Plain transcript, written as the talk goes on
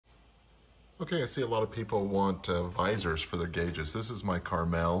Okay, I see a lot of people want visors for their gauges. This is my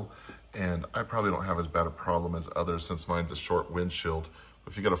Carmel, and I probably don't have as bad a problem as others since mine's a short windshield.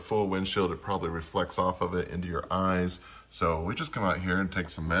 If you got a full windshield, it probably reflects off of it into your eyes. So we just come out here and take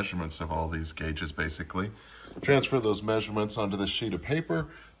some measurements of all these gauges basically. Transfer those measurements onto this sheet of paper,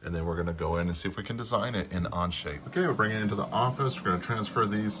 and then we're gonna go in and see if we can design it in OnShape. Okay, we'll bring it into the office. We're gonna transfer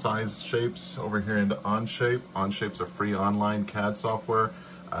these size shapes over here into OnShape. OnShape's a free online CAD software.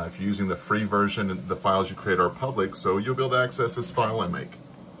 If you're using the free version, the files you create are public, so you'll be able to access this file I make.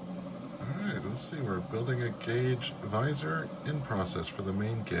 All right, let's see, we're building a gauge visor in process for the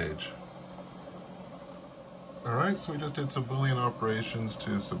main gauge. All right, so we just did some Boolean operations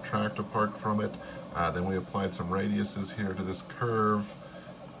to subtract a part from it. Then we applied some radiuses here to this curve,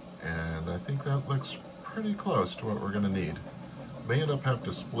 and I think that looks pretty close to what we're gonna need. May end up having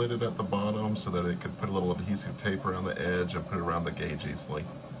to split it at the bottom so that it could put a little adhesive tape around the edge and put it around the gauge easily.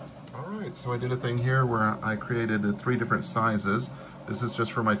 All right, so I did a thing here where I created 3 different sizes. This is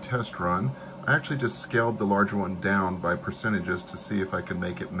just for my test run. I actually just scaled the larger one down by percentages to see if I could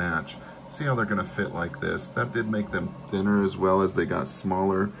make it match. See how they're gonna fit like this. That did make them thinner as well as they got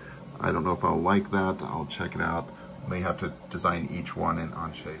smaller. I don't know if I'll like that. I'll check it out. May have to design each one in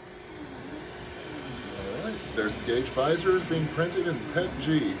OnShape. All right, there's the gauge visors being printed in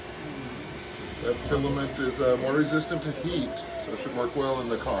PETG. That filament is more resistant to heat, so it should work well in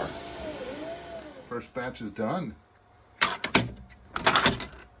the car. First batch is done.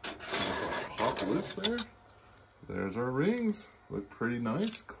 Pop loose there. There's our rings. Look pretty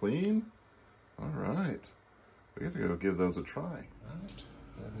nice, clean. All right, we have to go give those a try. All right,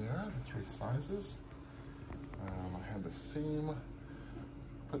 there they are, the 3 sizes. I had the seam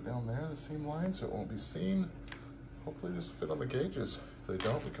put down there, the seam line, so it won't be seen. Hopefully this will fit on the gauges. If they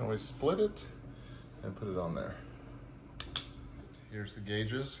don't, we can always split it and put it on there. Here's the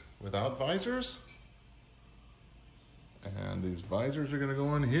gauges without visors. And these visors are gonna go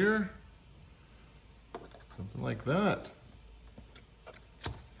on here. Something like that.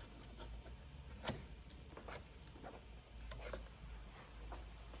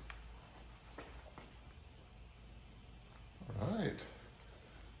 All right,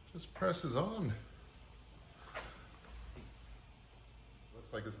 just presses on.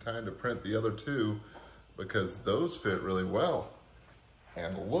 Looks like it's time to print the other 2 because those fit really well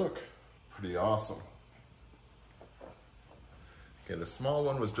and look pretty awesome. Okay, the small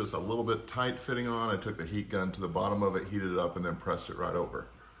one was just a little bit tight fitting on. I took the heat gun to the bottom of it, heated it up, and then pressed it right over.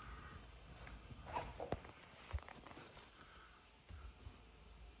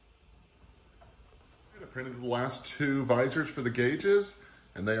 I printed the last 2 visors for the gauges,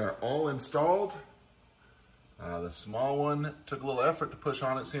 and they are all installed. The small one took a little effort to push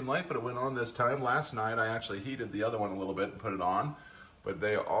on, it seemed like, but it went on this time. Last night, I actually heated the other one a little bit and put it on, but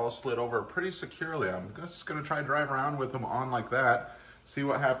they all slid over pretty securely. I'm just gonna try to drive around with them on like that, see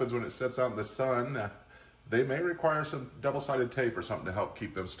what happens when it sets out in the sun. They may require some double-sided tape or something to help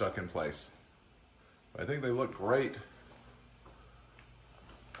keep them stuck in place. But I think they look great.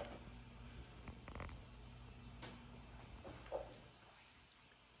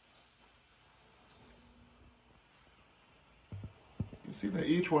 You see that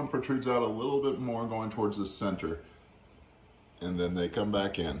each one protrudes out a little bit more going towards the center, and then they come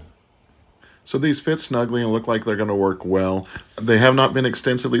back in. So these fit snugly and look like they're gonna work well. They have not been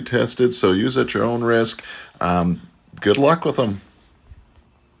extensively tested, so use at your own risk. Good luck with them.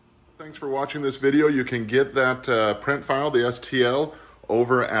 Thanks for watching this video. You can get that print file, the STL,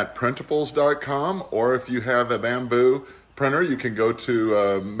 over at printables.com, or if you have a Bambu printer, you can go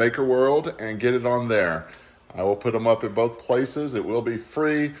to Maker World and get it on there. I will put them up in both places. It will be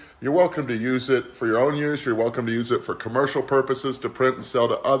free. You're welcome to use it for your own use. You're welcome to use it for commercial purposes to print and sell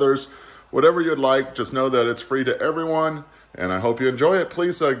to others. Whatever you'd like, just know that it's free to everyone, and I hope you enjoy it.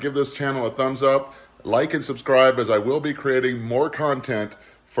 Please give this channel a thumbs up, like and subscribe, as I will be creating more content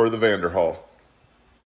for the Vanderhall.